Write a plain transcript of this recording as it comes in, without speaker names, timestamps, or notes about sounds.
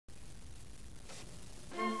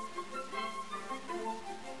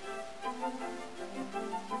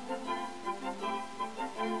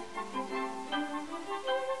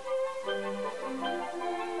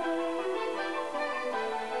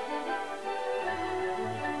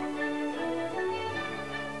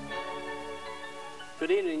Good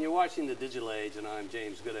evening. You're watching The Digital Age, and I'm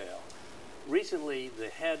James Goodale. Recently, the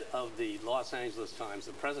head of the Los Angeles Times,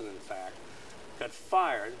 the president, in fact, got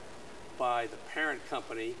fired by the parent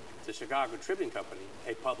company, the Chicago Tribune Co,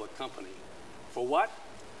 a public company. For what?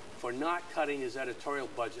 For not cutting his editorial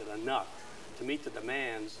budget enough to meet the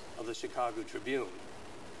demands of the Chicago Tribune.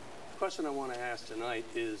 The question I want to ask tonight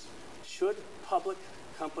is, should public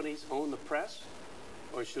companies own the press,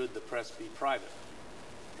 or should the press be private?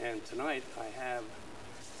 And tonight I have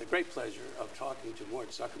the great pleasure of talking to Mort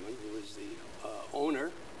Zuckerman, who is the owner,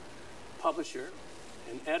 publisher,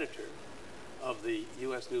 and editor of the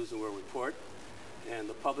U.S. News and World Report and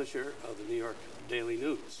the publisher of the New York Daily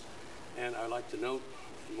News. And I'd like to note,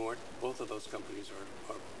 Mort, both of those companies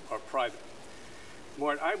are private.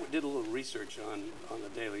 Mort, I did a little research on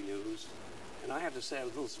the Daily News, and I have to say I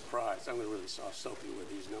was a little surprised. I'm going to really soap you with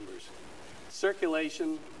these numbers.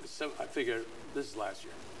 Circulation, I figure this is last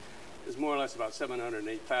year, is more or less about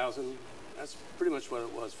 708,000. That's pretty much what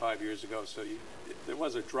it was 5 years ago. So there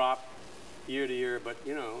was a drop year to year, but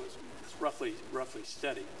you know, it's roughly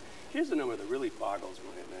steady. Here's the number that really boggles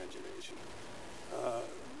my imagination.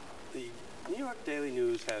 The New York Daily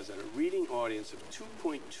News has a reading audience of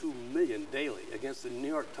 2.2 million daily against the New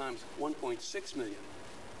York Times 1.6 million.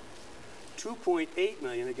 2.8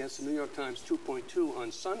 million against the New York Times 2.2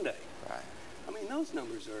 on Sunday. Right. I mean, those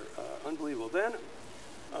numbers are unbelievable. Then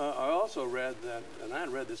I also read that, and I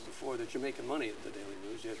had read this before, that you're making money at the Daily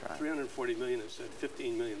News. You had right. 340 million, it said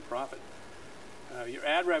 15 million profit. Your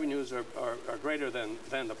ad revenues are greater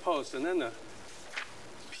than the Post. And then the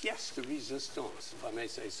pièce de résistance, if I may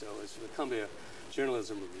say so, is the Columbia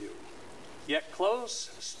Journalism Review. Yet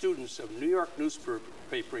close students of New York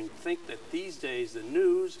newspapering think that these days the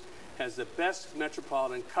news has the best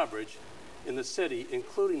metropolitan coverage in the city,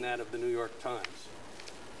 including that of the New York Times.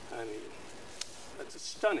 I mean, that's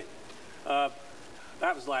stunning.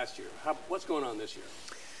 That was last year. What's going on this year?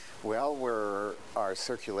 Well, our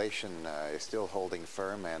circulation is still holding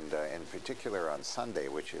firm, and in particular on Sunday,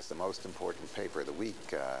 which is the most important paper of the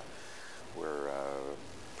week, we're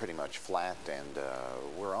pretty much flat, and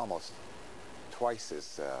we're almost twice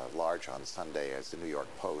as large on Sunday as the New York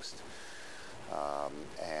Post.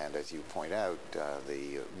 And as you point out,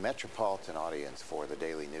 the metropolitan audience for the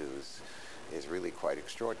Daily News is really quite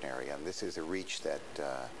extraordinary, and this is a reach that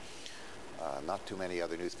not too many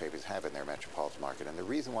other newspapers have in their metropolitan market. And the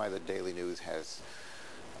reason why the Daily News has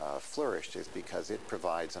flourished is because it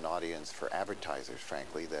provides an audience for advertisers,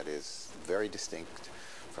 frankly, that is very distinct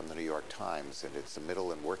from the New York Times, and it's the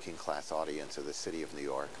middle and working class audience of the city of New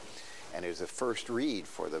York, and it is a first read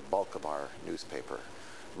for the bulk of our newspaper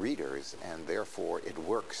readers, and therefore it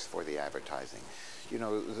works for the advertising. You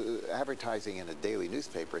know, advertising in a daily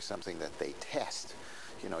newspaper is something that they test.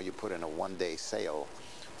 You know, you put in a one-day sale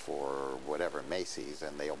for whatever, Macy's,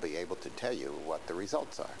 and they'll be able to tell you what the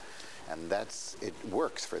results are. And it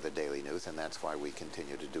works for the Daily News, and that's why we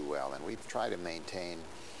continue to do well. And we've tried to maintain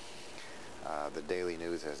the Daily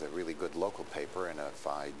News as a really good local paper, and if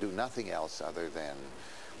I do nothing else other than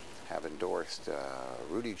have endorsed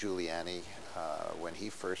Rudy Giuliani when he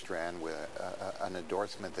first ran with an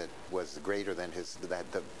endorsement that was greater than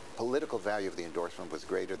the political value of the endorsement was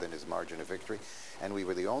greater than his margin of victory, and we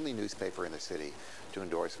were the only newspaper in the city to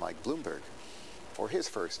endorse Mike Bloomberg for his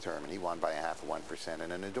first term, and he won by 0.5%,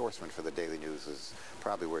 and an endorsement for the Daily News is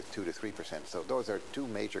probably worth 2 to 3%. So those are two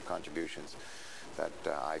major contributions that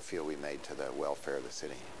I feel we made to the welfare of the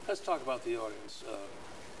city. Let's talk about the audience.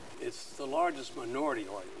 It's the largest minority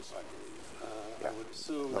audience, I believe. Yeah. I would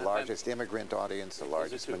assume the largest immigrant audience, the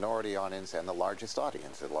largest minority audience, and the largest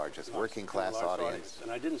audience, the largest working class audience.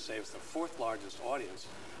 And I didn't say it's the fourth largest audience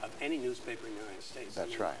of any newspaper in the United States.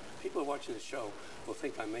 That's right. People watching the show will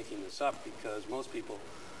think I'm making this up because most people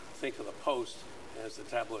think of the Post as the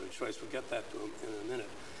tabloid of choice. We'll get that to them in a minute.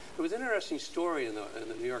 There was an interesting story in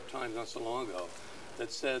the New York Times not so long ago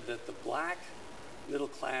that said that the black middle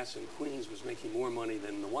class in Queens was making more money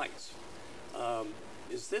than the whites.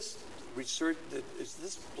 Is this research, is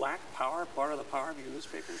this black power part of the power of your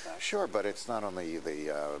newspaper, in fact? Sure, but it's not only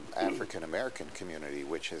the African-American community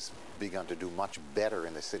which has begun to do much better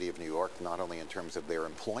in the city of New York, not only in terms of their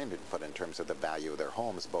employment, but in terms of the value of their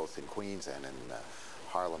homes, both in Queens and in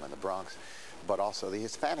Harlem and the Bronx. But also the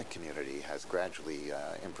Hispanic community has gradually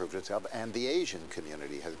improved itself, and the Asian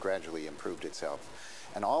community has gradually improved itself.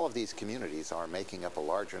 And all of these communities are making up a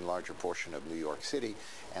larger and larger portion of New York City,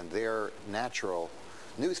 and their natural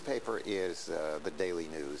newspaper is the Daily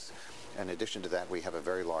News. In addition to that, we have a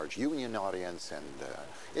very large union audience, and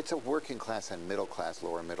it's a working class and middle class,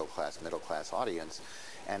 lower middle class audience.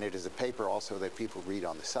 and it is a paper also that people read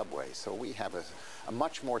on the subway. So we have a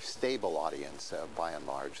much more stable audience by and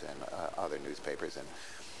large than other newspapers.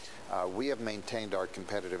 And we have maintained our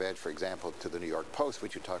competitive edge, for example, to the New York Post,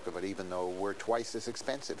 which you talked about, even though we're twice as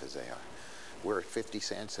expensive as they are. We're at 50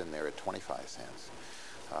 cents and they're at 25 cents.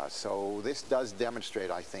 So this does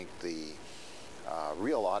demonstrate, I think, the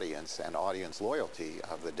real audience and audience loyalty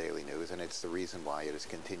of the Daily News, and it's the reason why it has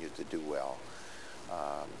continued to do well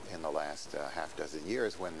in the last half dozen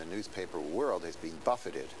years, when the newspaper world has been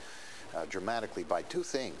buffeted dramatically by two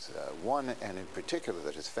things. One, and in particular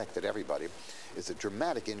that has affected everybody, is a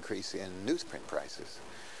dramatic increase in newsprint prices.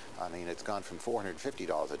 I mean, it's gone from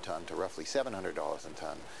 $450 a ton to roughly $700 a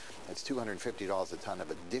ton. It's $250 a ton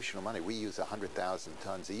of additional money. We use 100,000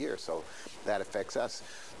 tons a year, so that affects us.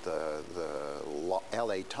 The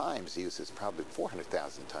LA Times uses probably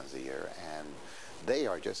 400,000 tons a year, and they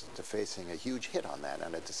are just facing a huge hit on that.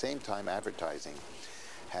 And at the same time, advertising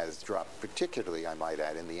has dropped, particularly, I might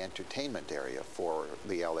add, in the entertainment area for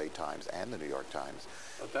the LA Times and the New York Times.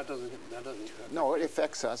 But that doesn't. No, it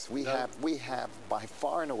affects us. We have by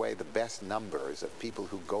far and away the best numbers of people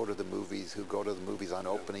who go to the movies, on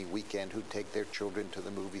opening weekend, who take their children to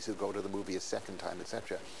the movies, who go to the movie a second time,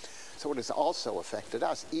 etc. So it has also affected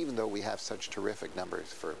us, even though we have such terrific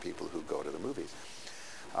numbers for people who go to the movies.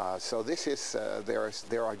 So this is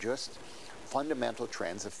there are just fundamental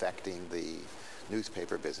trends affecting the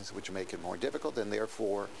newspaper business, which make it more difficult, and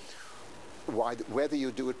therefore, whether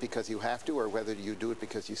you do it because you have to or whether you do it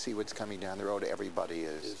because you see what's coming down the road, everybody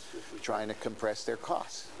is trying to compress their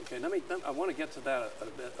costs. Okay, I want to get to that a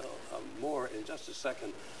bit more in just a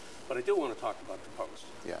second, but I do want to talk about the Post.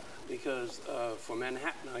 Yeah. Because for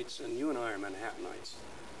Manhattanites, and you and I are Manhattanites,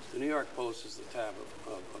 the New York Post is the tab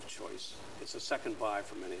of choice. It's a second buy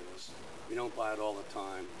for many of us. We don't buy it all the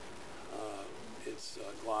time. It's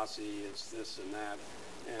glossy, it's this and that.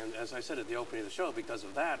 And as I said at the opening of the show, because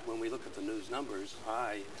of that, when we look at the news numbers,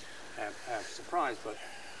 I have surprised. But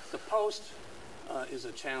the Post is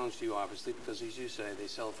a challenge to you, obviously, because as you say, they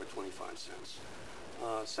sell for 25 cents.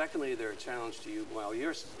 Secondly, they're a challenge to you while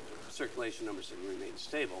your circulation numbers have remained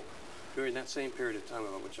stable. During that same period of time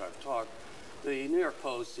about which I've talked, the New York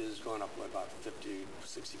Post has gone up by about 50,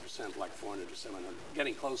 60%, like 400 to 700,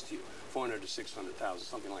 getting close to you, 400 to 600,000,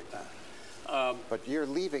 something like that. But you're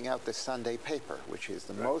leaving out the Sunday paper, which is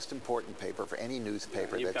the most important paper for any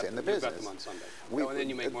newspaper that's in the business. You've got them on Sunday. And then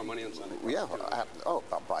you make more money on Sunday. Yeah,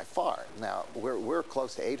 by far. Now, we're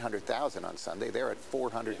close to 800,000 on Sunday. They're at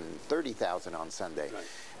 430,000 on Sunday.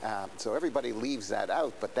 Right. So everybody leaves that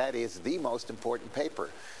out, but that is the most important paper.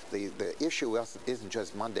 The issue isn't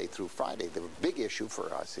just Monday through Friday. The big issue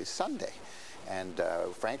for us is Sunday. And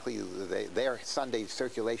frankly, their Sunday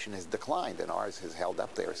circulation has declined, and ours has held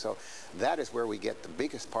up there. So that is where we get the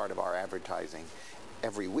biggest part of our advertising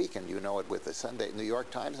every week, and you know it with the Sunday New York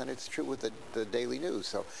Times, and it's true with the Daily News.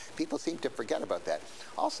 So people seem to forget about that.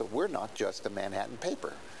 Also, we're not just a Manhattan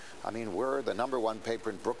paper. I mean, we're the #1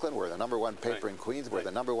 paper in Brooklyn, we're the #1 paper in Queens, we're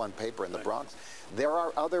the #1 paper in the Bronx. There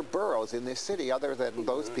are other boroughs in this city other than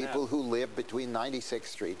those people who live between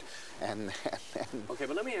 96th Street and Okay,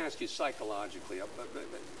 but let me ask you psychologically,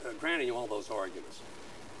 granting you all those arguments,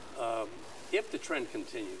 if the trend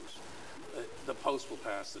continues, the Post will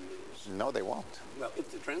pass the news. No, they won't. Well,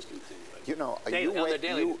 if the trends continue. You know, but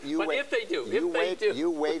if they do,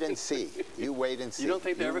 you wait and see. You wait and see. You don't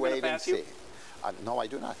think they're ever going to pass you? No, I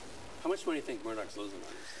do not. How much money do you think Murdoch's losing on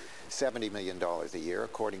this thing? $70 million a year,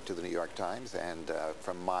 according to the New York Times, and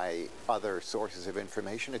from my other sources of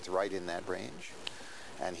information, it's right in that range.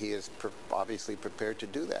 And he is obviously prepared to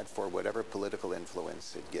do that for whatever political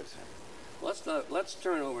influence it gives him. Let's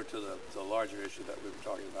turn over to the larger issue that we were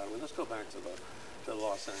talking about. I mean, let's go back to the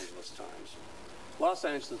Los Angeles Times. Los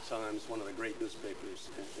Angeles Times, one of the great newspapers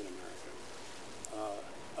in America.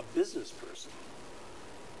 A business person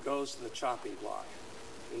goes to the chopping block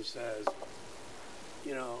and says,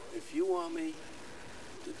 you know, if you want me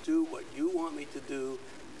to do what you want me to do,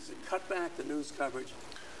 is cut back the news coverage,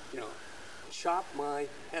 you know, chop my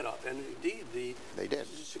head off. And indeed, they did.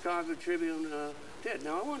 The Chicago Tribune did.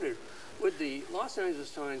 Now, I wonder, would the Los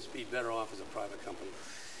Angeles Times be better off as a private company?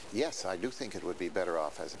 Yes, I do think it would be better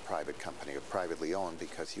off as a private company or privately owned,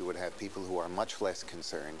 because you would have people who are much less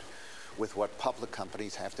concerned with what public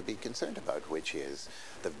companies have to be concerned about, which is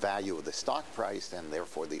the value of the stock price and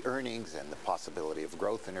therefore the earnings and the possibility of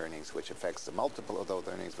growth in earnings, which affects the multiple of those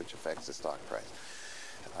earnings, which affects the stock price.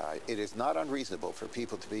 It is not unreasonable for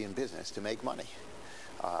people to be in business to make money.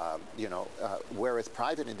 Whereas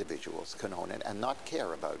private individuals can own it and not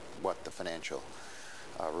care about what the financial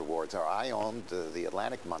rewards are. I owned the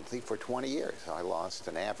Atlantic Monthly for 20 years. I lost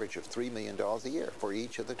an average of $3 million a year for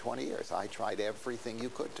each of the 20 years. I tried everything you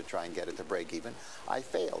could to try and get it to break even. I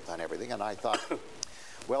failed on everything, and I thought,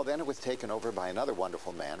 well, then it was taken over by another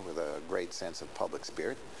wonderful man with a great sense of public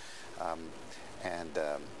spirit.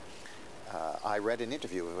 I read an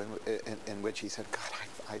interview in which he said, God,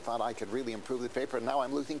 I thought I could really improve the paper, and now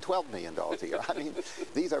I'm losing $12 million a year. I mean,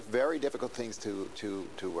 these are very difficult things to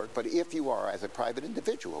work. But if you are, as a private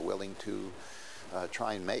individual, willing to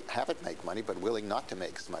try and have it make money, but willing not to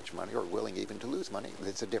make as much money, or willing even to lose money,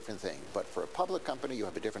 it's a different thing. But for a public company, you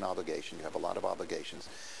have a different obligation. You have a lot of obligations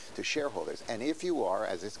to shareholders. And if you are,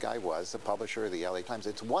 as this guy was, the publisher of the LA Times,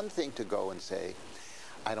 it's one thing to go and say,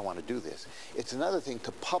 I don't want to do this. It's another thing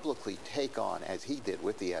to publicly take on, as he did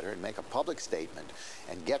with the editor, and make a public statement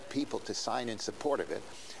and get people to sign in support of it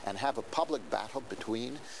and have a public battle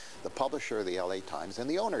between the publisher of the LA Times and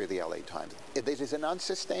the owner of the LA Times. It is an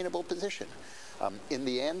unsustainable position. In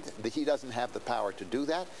the end, he doesn't have the power to do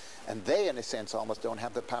that, and they, in a sense, almost don't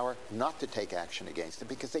have the power not to take action against it,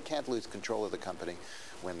 because they can't lose control of the company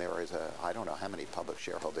when there is I don't know how many public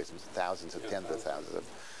shareholders, thousands of tens of thousands of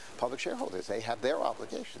public shareholders. They have their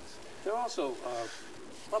obligations. There are also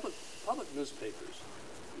public newspapers,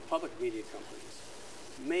 public media companies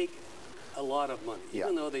make a lot of money,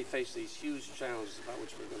 even though they face these huge challenges about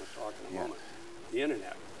which we're going to talk in a moment. The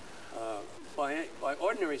internet. By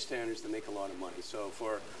ordinary standards, they make a lot of money. So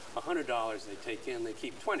for $100 they take in, they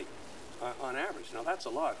keep 20 on average. Now that's a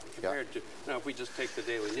lot compared to, now if we just take the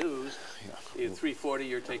Daily News, $340,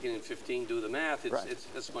 you're taking in 15, do the math,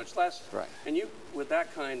 it's much less. Right. And you, with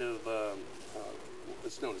that kind of,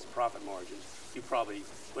 what's known as profit margins, you probably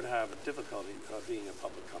would have a difficulty being a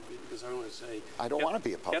public company, because I want to say, I don't want to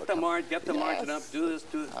be a public company. Get the margin up, do this,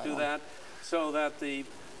 do that, so that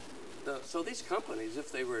so these companies,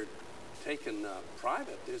 if they were taken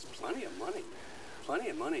private, there's plenty of money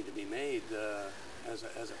to be made as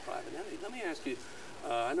a private entity. Let me ask you,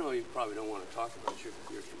 I know you probably don't want to talk about your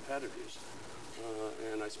competitors,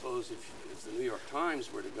 and I suppose if the New York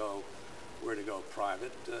Times were to go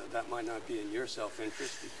private, that might not be in your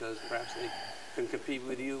self-interest, because perhaps they can compete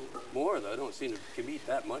with you more. They don't seem to compete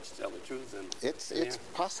that much, to tell the truth. And it's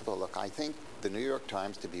possible. Look, I think the New York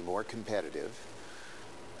Times, to be more competitive,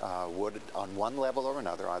 would, on one level or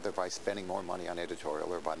another, either by spending more money on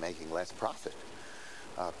editorial or by making less profit,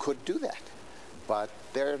 could do that. But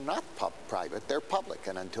they're not private, they're public,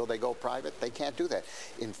 and until they go private, they can't do that.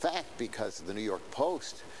 In fact, because the New York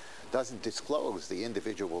Post doesn't disclose the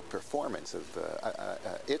individual performance of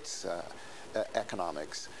its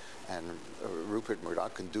economics, and Rupert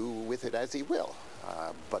Murdoch can do with it as he will.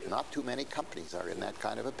 But not too many companies are in that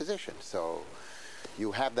kind of a position. So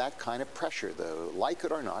you have that kind of pressure. Like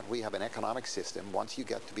it or not, we have an economic system, once you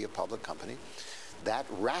get to be a public company, that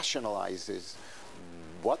rationalizes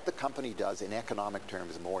what the company does in economic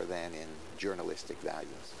terms more than in journalistic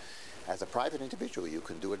values. As a private individual, you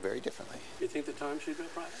can do it very differently. Do you think the Times should go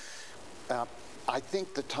private? I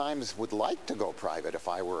think the Times would like to go private. If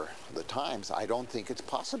I were the Times, I don't think it's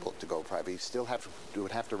possible to go private. You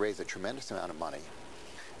would have to raise a tremendous amount of money.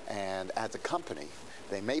 And as a company,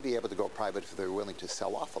 they may be able to go private if they're willing to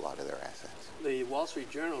sell off a lot of their assets. The Wall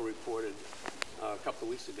Street Journal reported a couple of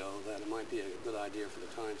weeks ago that it might be a good idea for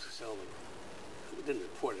the Times to sell them. It didn't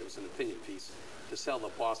report it, it was an opinion piece, to sell the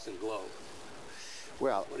Boston Globe.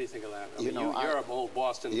 Well, what do you think of that? You're an old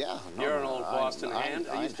Boston. Yeah, you're an old Boston hand.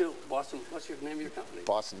 Are you still Boston? What's your name of your company?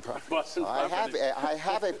 Boston Properties. Boston Properties. I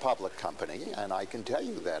have a public company, and I can tell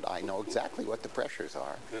you that I know exactly what the pressures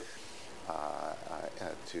are. Yeah.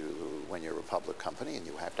 When you're a public company, and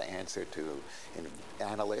you have to answer to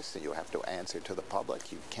analysts, and you have to answer to the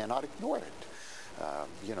public, you cannot ignore it.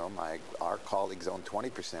 Our colleagues own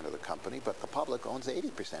 20% of the company, but the public owns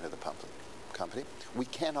 80% of the company. We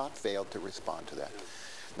cannot fail to respond to that.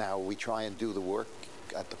 Now, we try and do the work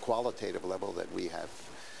at the qualitative level that we have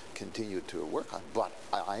continued to work on, but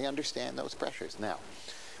I understand those pressures. Now,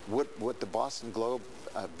 would the Boston Globe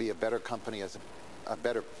be a better company as a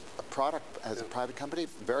better product as a private company?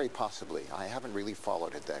 Very possibly. I haven't really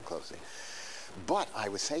followed it that closely. But I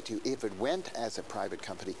would say to you, if it went as a private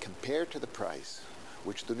company compared to the price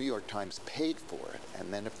which the New York Times paid for it,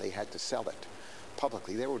 and then if they had to sell it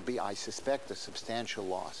publicly, there would be, I suspect, a substantial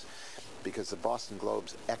loss, because the Boston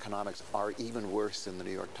Globe's economics are even worse than the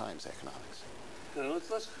New York Times economics. Now,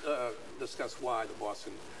 let's discuss why the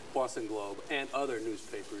Boston Globe and other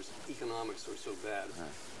newspapers' economics are so bad.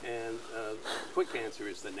 Right. And the quick answer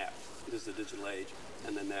is the net. It is the digital age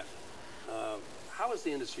and the net. How is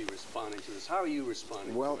the industry responding to this? How are you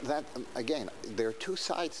responding to it? Well, again, there are two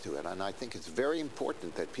sides to it, and I think it's very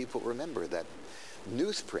important that people remember that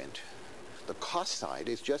Newsprint, the cost side,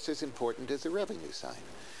 is just as important as the revenue side.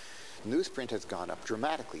 Newsprint has gone up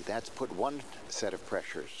dramatically. That's put one set of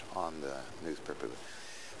pressures on the newspaper.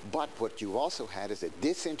 But what you also had is a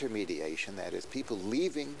disintermediation, that is, people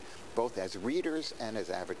leaving, both as readers and as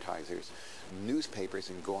advertisers, newspapers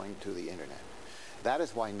and going to the internet. That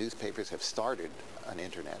is why newspapers have started an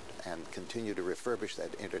internet and continue to refurbish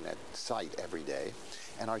that internet site every day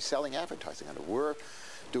and are selling advertising on it. We're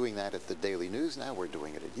doing that at the Daily News now. We're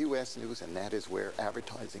doing it at U.S. News, and that is where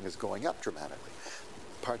advertising is going up dramatically.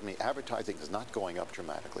 Pardon me, advertising is not going up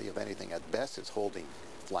dramatically. If anything, at best, it's holding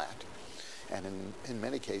flat. And in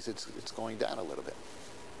many cases, it's going down a little bit.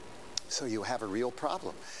 So you have a real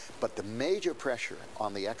problem. But the major pressure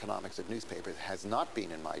on the economics of newspapers has not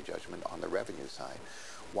been, in my judgment, on the revenue side.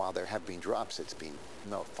 While there have been drops, it's been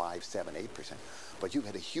 5, 7, 8%. But you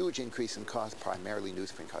had a huge increase in cost, primarily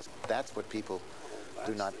newsprint costs. That's what people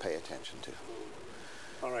do not pay attention to.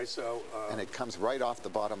 All right, so... and it comes right off the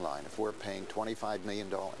bottom line. If we're paying $25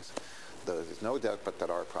 million, there's no doubt but that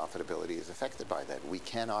our profitability is affected by that. We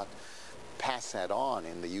cannot pass that on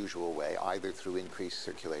in the usual way, either through increased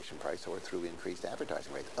circulation price or through increased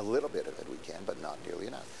advertising rates. A little bit of it we can, but not nearly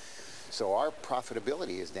enough. So our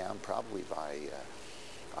profitability is down probably by,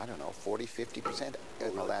 I don't know, 40, 50%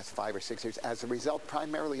 in the last 5 or 6 years as a result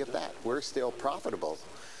primarily of that. We're still profitable.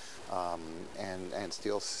 And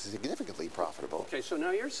still significantly profitable. Okay, so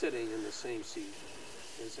now you're sitting in the same seat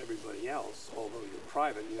as everybody else, although you're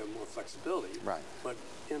private, you have more flexibility. Right. But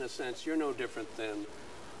in a sense, you're no different than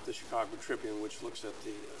the Chicago Tribune, which looks at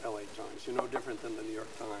the LA Times. You're no different than the New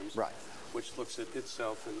York Times, right, which looks at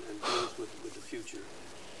itself and deals with the future.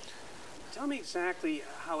 Tell me exactly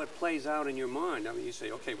how it plays out in your mind. I mean, you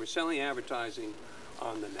say, okay, we're selling advertising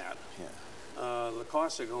on the net. Yeah. The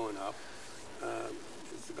costs are going up.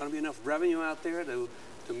 Is there going to be enough revenue out there to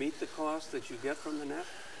meet the cost that you get from the net?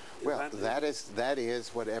 Well, that is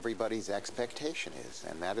what everybody's expectation is,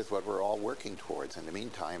 and that is what we're all working towards. In the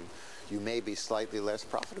meantime, you may be slightly less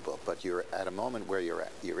profitable, but you're at a moment where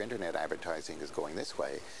your internet advertising is going this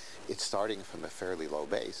way. It's starting from a fairly low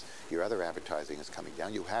base. Your other advertising is coming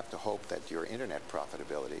down. You have to hope that your internet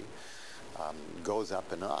profitability goes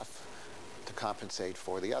up enough to compensate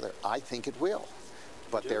for the other. I think it will.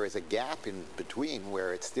 But there is a gap in between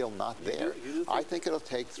where it's still not there. You do think I think it'll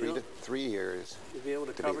take 3 years. You'll be able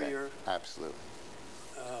to cover your... Absolutely.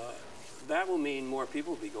 That will mean more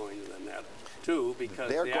people will be going to the net, too, because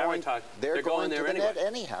they're going to the net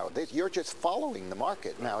anyhow. You're just following the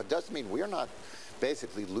market. Right. Now, it doesn't mean we're not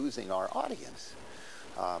basically losing our audience.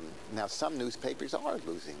 Now, some newspapers are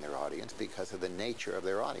losing their audience because of the nature of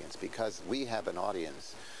their audience, because we have an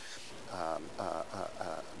audience...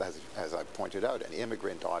 as I pointed out, an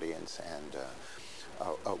immigrant audience and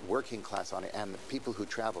a working class audience, and the people who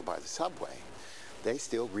travel by the subway, they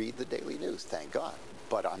still read the Daily News, thank God.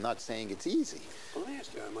 But I'm not saying it's easy. Well, let me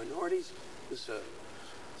ask you, are minorities, this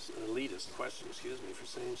is an elitist question, excuse me for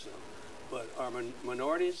saying so, but are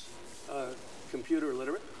minorities computer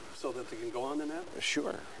literate so that they can go on the net?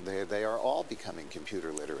 Sure. They are all becoming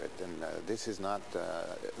computer literate, and this is not,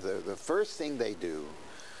 the first thing they do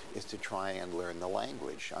is to try and learn the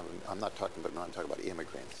language. I'm not talking about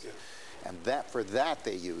immigrants. Yeah. And for that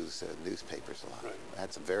they use newspapers a lot. Right.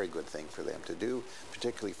 That's a very good thing for them to do,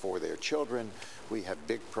 particularly for their children. We have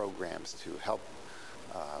big programs to help,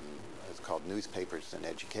 it's called Newspapers and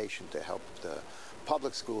Education, to help the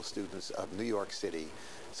public school students of New York City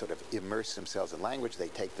sort of immerse themselves in language. They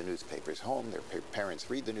take the newspapers home, their parents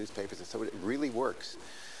read the newspapers, and so it really works.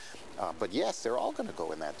 But yes, they're all going to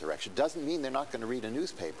go in that direction. Doesn't mean they're not going to read a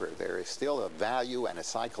newspaper. There is still a value and a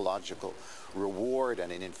psychological reward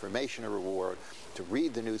and an informational reward to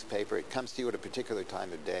read the newspaper. It comes to you at a particular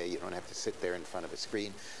time of day. You don't have to sit there in front of a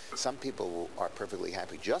screen. Some people are perfectly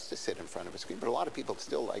happy just to sit in front of a screen, but a lot of people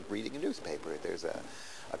still like reading a newspaper. There's a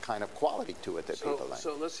kind of quality to it that people like.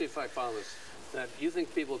 So let's see if I follow this. That you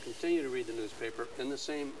think people continue to read the newspaper in the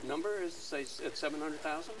same number as, say, at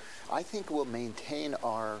 700,000? I think we'll maintain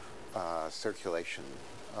our circulation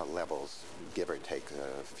levels, give or take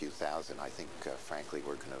a few thousand. I think, frankly,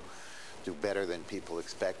 we're going to do better than people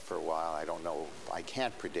expect for a while. I don't know. I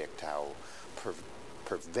can't predict how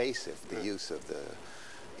pervasive the use of the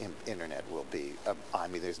internet will be. I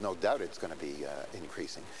mean, there's no doubt it's going to be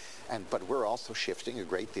increasing. But we're also shifting a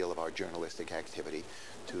great deal of our journalistic activity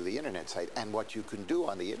to the internet site. And what you can do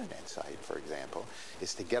on the internet site, for example,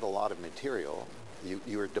 is to get a lot of material.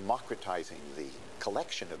 You are democratizing the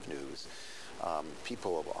collection of news.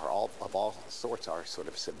 People of all sorts are sort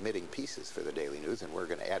of submitting pieces for the Daily News, and we're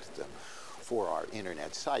going to edit them for our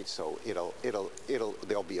internet site. So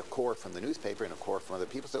there'll be a core from the newspaper and a core from other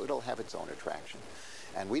people, so it'll have its own attraction.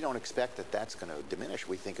 And we don't expect that that's going to diminish.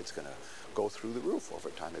 We think it's going to go through the roof over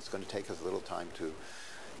time. It's going to take us a little time to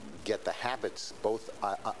get the habits both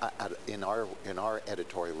in our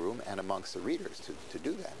editorial room and amongst the readers to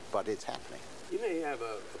do that. But it's happening. You may have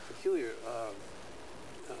a peculiar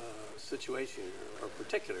situation, or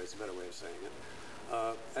particular is a better way of saying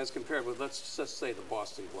it, as compared with, let's just say, the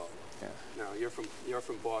Boston Globe. Yeah. Now, you're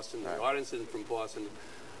from Boston. Right. The audience isn't from Boston,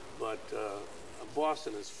 but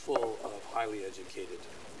Boston is full of highly educated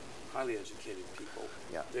people.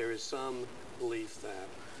 Yeah. There is some belief that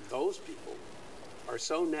those people are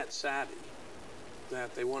so net savvy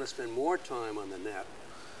that they want to spend more time on the net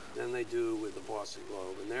than they do with the Boston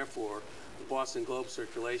Globe, and therefore the Boston Globe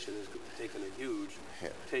circulation has taken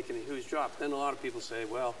a huge drop. Then a lot of people say,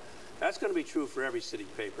 well, that's going to be true for every city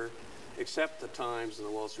paper, except the Times and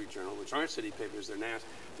the Wall Street Journal, which aren't city papers,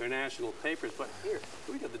 they're national papers. But here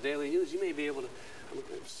we got the Daily News. You may be able to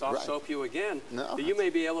soap you again. No. You may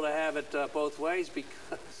be able to have it both ways,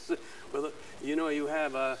 because well, you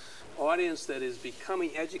have a audience that is becoming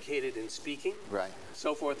educated in speaking, right,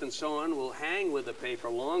 so forth and so on, will hang with the paper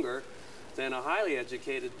longer than a highly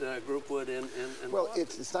educated group would in well, Boston.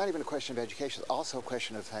 it's not even a question of education. It's also a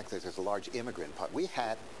question of the fact that there's a large immigrant part. We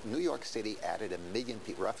had New York City added 1 million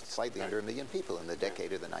people, roughly slightly under 1 million people in the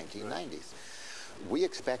decade of the 1990s. Right. We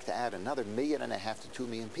expect to add another 1.5 million to 2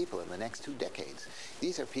 million people in the next 2 decades.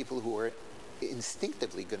 These are people who are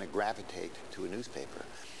instinctively going to gravitate to a newspaper,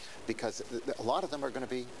 because a lot of them are going to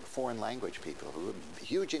be foreign language people.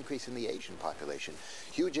 Huge increase in the Asian population,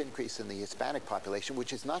 huge increase in the Hispanic population,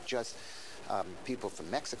 which is not just people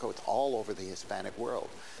from Mexico, it's all over the Hispanic world.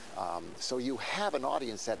 So you have an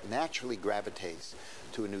audience that naturally gravitates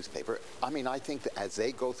to a newspaper. I mean, I think that as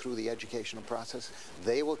they go through the educational process,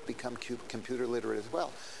 they will become computer literate as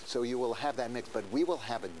well. So you will have that mix, but we will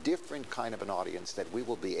have a different kind of an audience that we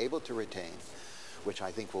will be able to retain, which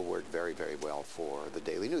I think will work very, very well for the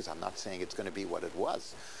Daily News. I'm not saying it's going to be what it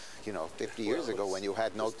was, 50 years ago when you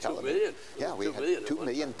had no television. Yeah, we had 2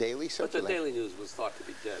 million daily circulation. But the Daily News was thought to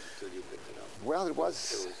be dead until you picked it up. Well, it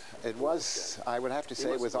was. I would have to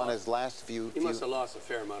say it was on his last few. You must have lost a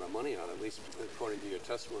fair amount of money on it, at least according to your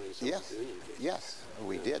testimony. Yes, yes,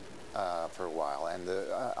 we did for a while,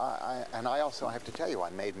 and I also have to tell you,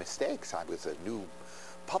 I made mistakes. I was a new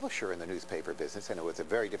publisher in the newspaper business, and it was a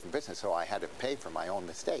very different business, so I had to pay for my own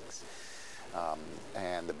mistakes.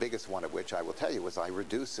 And the biggest one of which I will tell you was I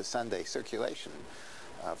reduced the Sunday circulation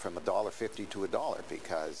from $1.50 to $1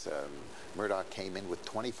 because Murdoch came in with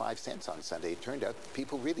 25 cents on Sunday. It turned out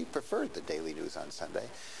people really preferred the Daily News on Sunday,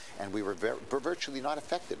 and we were virtually not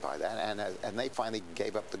affected by that, and they finally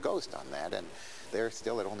gave up the ghost on that, and they're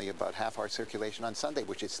still at only about half our circulation on Sunday,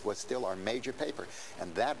 which was still our major paper.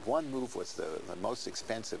 And that one move was the most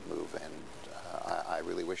expensive move, and I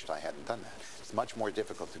really wished I hadn't done that. It's much more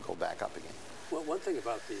difficult to go back up again. Well, one thing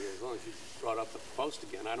about as long as you brought up the Post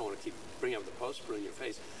again, I don't want to keep bringing up the Post, put it in your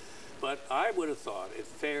face, but I would have thought it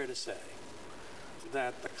fair to say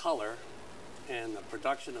that the color and the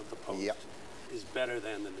production of the Post is better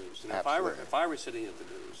than the news. And if I were sitting at the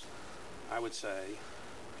news, I would say,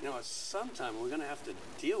 at some time we're going to have to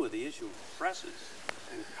deal with the issue of presses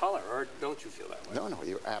and color, or don't you feel that way? No,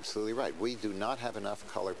 you're absolutely right. We do not have enough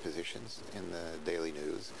color positions in the Daily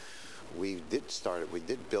News. We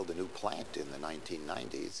did build a new plant in the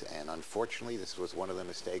 1990s, and unfortunately this was one of the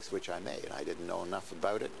mistakes which I made. I didn't know enough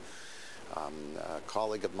about it. A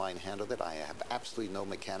colleague of mine handled it. I have absolutely no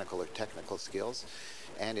mechanical or technical skills,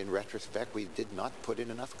 and in retrospect we did not put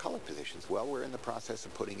in enough color positions. Well, we're in the process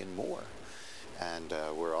of putting in more, and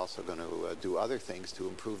we're also going to do other things to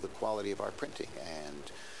improve the quality of our printing,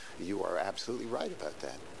 and you are absolutely right about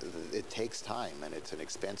that. It takes time, and it's an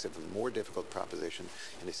expensive and more difficult proposition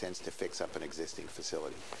in a sense to fix up an existing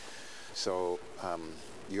facility. So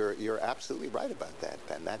you're absolutely right about that,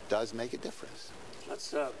 and that does make a difference.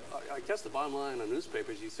 That's, I guess the bottom line on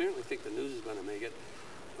newspapers, you certainly think the news is going to make it.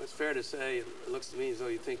 It's fair to say, it looks to me as though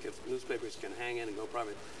you think if newspapers can hang in and go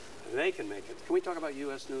private, they can make it. Can we talk about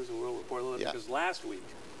U.S. News and World Report a little bit? Yeah. Because last week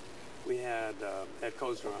we had Ed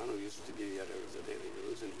Kozran, who used to be the editor of the Daily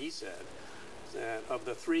News, and he said that of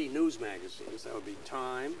the 3 news magazines, that would be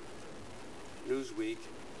Time, Newsweek,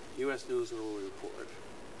 U.S. News and World Report,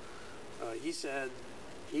 he said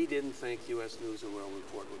he didn't think U.S. News and World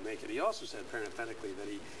Report would make it. He also said parenthetically that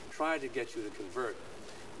he tried to get you to convert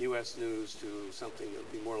U.S. News to something that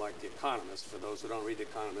would be more like The Economist. For those who don't read The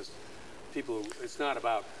Economist, it's not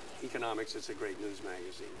about economics, it's a great news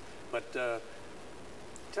magazine. But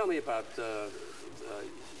tell me about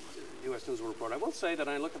U.S. News and World Report. I will say that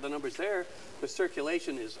I look at the numbers there, the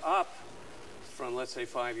circulation is up from, let's say,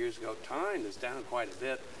 5 years ago. Time is down quite a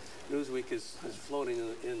bit. Newsweek is floating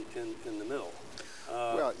in the middle.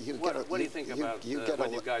 Well, what do you think about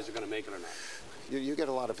whether you guys are going to make it or not? You get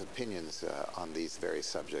a lot of opinions on these various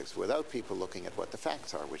subjects without people looking at what the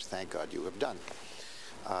facts are, which thank God you have done.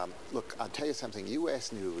 Look, I'll tell you something.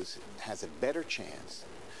 U.S. News has a better chance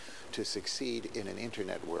to succeed in an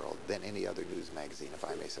internet world than any other news magazine, if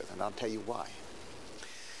I may say so. And I'll tell you why.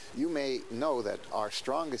 You may know that our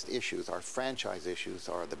strongest issues, our franchise issues,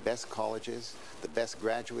 are the best colleges, the best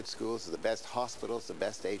graduate schools, the best hospitals, the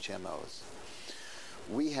best HMOs.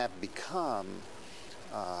 We have become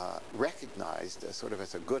recognized as sort of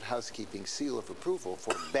as a good housekeeping seal of approval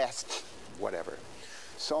for best whatever.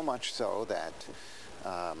 So much so that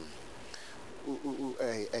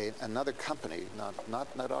another company, not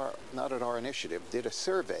at our initiative, did a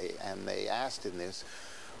survey, and they asked in this,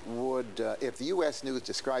 if U.S. News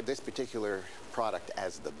described this particular product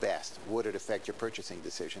as the best, would it affect your purchasing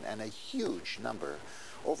decision? And a huge number,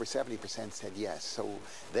 over 70%, said yes. So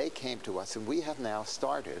they came to us, and we have now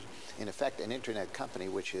started, in effect, an internet company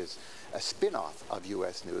which is a spin-off of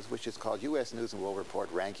U.S. News, which is called U.S. News and World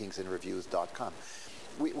Report rankingsandreviews.com.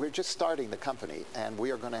 We're just starting the company, and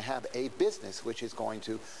we are going to have a business which is going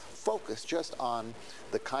to focus just on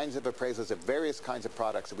the kinds of appraisals of various kinds of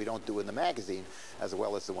products that we don't do in the magazine, as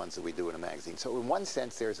well as the ones that we do in a magazine. So in one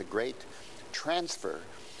sense, there's a great transfer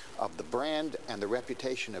of the brand and the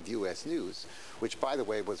reputation of U.S. News, which, by the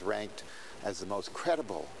way, was ranked as the most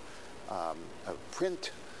credible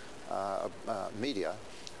print media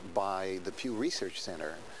by the Pew Research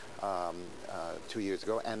Center 2 years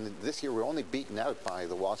ago, and this year we're only beaten out by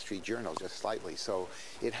the Wall Street Journal just slightly. So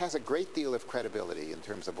it has a great deal of credibility in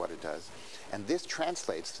terms of what it does, and this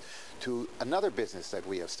translates to another business that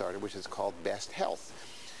we have started, which is called Best Health.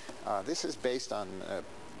 This is based on,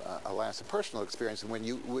 alas, a personal experience. And when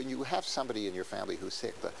you have somebody in your family who's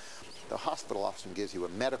sick, the hospital often gives you a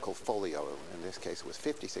medical folio. In this case, it was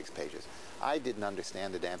 56 pages. I didn't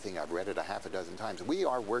understand the damn thing. I've read it a half a dozen times. We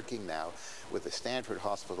are working now with the Stanford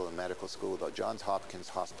Hospital and Medical School, the Johns Hopkins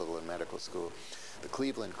Hospital and Medical School, the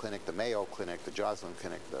Cleveland Clinic, the Mayo Clinic, the Joslin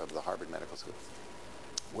Clinic, the Harvard Medical School.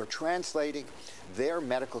 We're translating their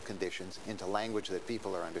medical conditions into language that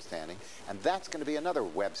people are understanding, and that's going to be another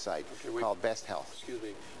website called Best Health. Excuse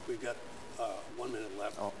me, we've got 1 minute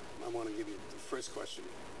left. Oh. I want to give you the first question.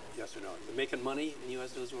 Yes or no? You're making money in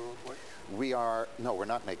U.S. News and World Report? No, we're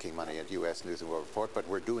not making money at U.S. News and World Report, but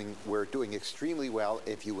we're doing extremely well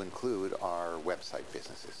if you include our website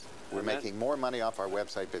businesses. We're making more money off our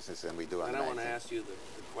website business than we do on the magazine. And I want to ask you the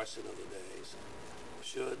question of the day is,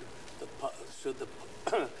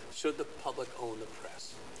 should the public own the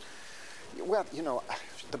press? Well, you know,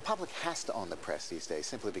 the public has to own the press these days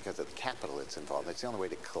simply because of the capital that's involved. It's the only way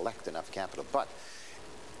to collect enough capital. But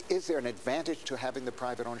is there an advantage to having the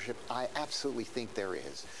private ownership? I absolutely think there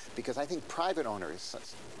is, because I think private owners,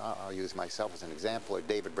 I'll use myself as an example, or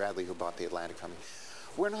David Bradley, who bought the Atlantic from me,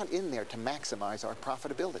 we're not in there to maximize our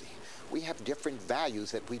profitability. We have different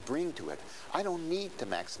values that we bring to it. I don't need to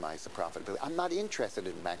maximize the profitability. I'm not interested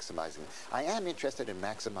in maximizing it. I am interested in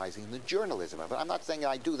maximizing the journalism of it. I'm not saying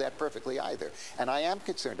I do that perfectly either. And I am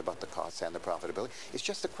concerned about the costs and the profitability. It's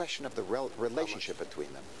just a question of the relationship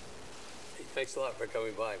between them. Thanks a lot for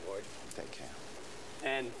coming by, Mort. Thank you.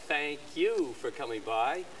 And thank you for coming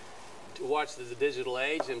by to watch the digital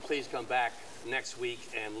age. And please come back next week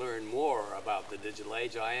and learn more about the digital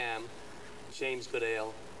age. I am James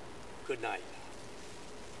Goodale. Good night.